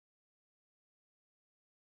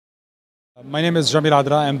My name is Jamil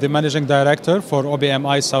Adra. I'm the Managing Director for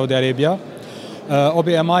OBMI Saudi Arabia.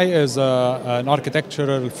 OBMI is an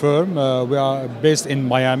architectural firm. We are based in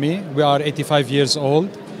Miami. We are 85 years old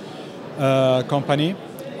company.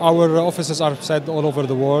 Our offices are set all over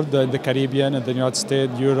the world, in the Caribbean, in the United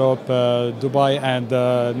States, Europe, Dubai, and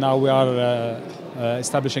now we are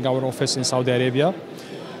establishing our office in Saudi Arabia.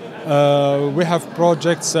 We have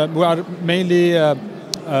projects. We are mainly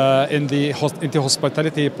in the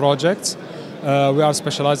hospitality projects. We are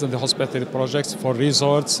specialized in the hospitality projects for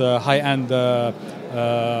resorts, high-end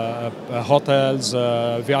hotels,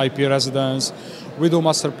 VIP residence. We do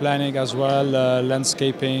master planning as well,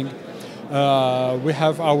 landscaping. We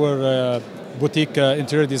have our boutique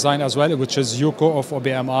interior design as well, which is Yuko of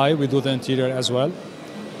OBMI. We do the interior as well.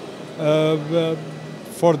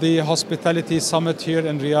 For the hospitality summit here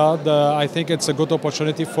in Riyadh, I think it's a good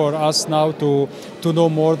opportunity for us now to know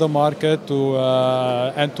more the market,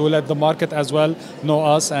 and to let the market as well know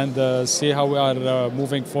us and see how we are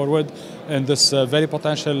moving forward in this very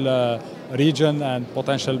potential region and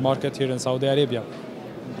potential market here in Saudi Arabia.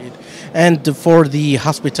 Indeed. And for the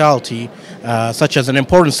hospitality, such as an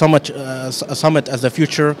important summit as the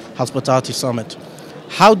Future Hospitality Summit,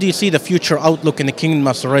 how do you see the future outlook in the Kingdom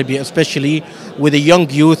of Saudi Arabia, especially with the young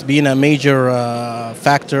youth being a major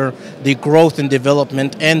factor, the growth and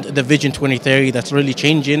development, and the Vision 2030 that's really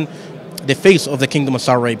changing the face of the Kingdom of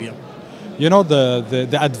Saudi Arabia? You know,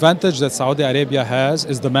 the advantage that Saudi Arabia has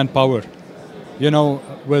is the manpower. You know,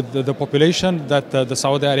 with the population that the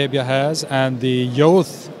Saudi Arabia has and the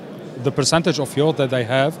youth, the percentage of youth that they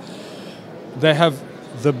have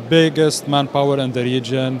the biggest manpower in the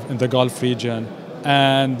region, in the Gulf region.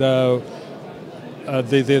 And the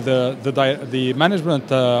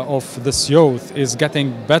management of this youth is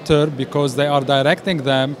getting better because they are directing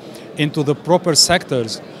them into the proper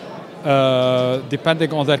sectors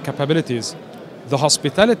depending on their capabilities. The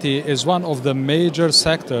hospitality is one of the major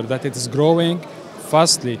sectors that it is growing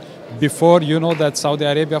fastly. Before, you know that Saudi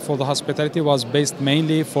Arabia for the hospitality was based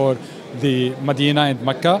mainly for the Medina and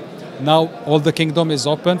Mecca. Now all the kingdom is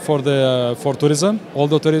open for tourism. All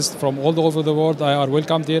the tourists from all over the world are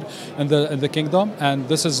welcomed here in the kingdom, and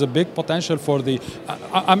this is a big potential for the.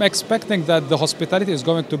 I'm expecting that the hospitality is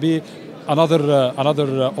going to be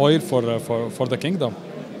another oil for the kingdom.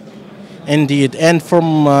 Indeed, and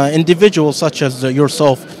from individuals such as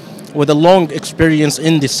yourself, with a long experience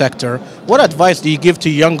in this sector, what advice do you give to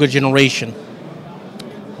younger generation?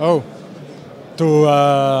 Oh,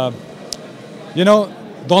 you know.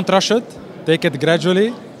 Don't rush it. Take it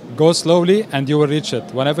gradually. Go slowly, and you will reach it.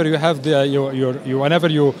 Whenever you have whenever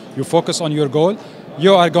you focus on your goal,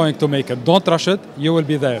 you are going to make it. Don't rush it. You will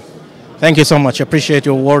be there. Thank you so much. I appreciate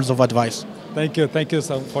your words of advice. Thank you. Thank you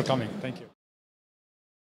for coming. Thank you.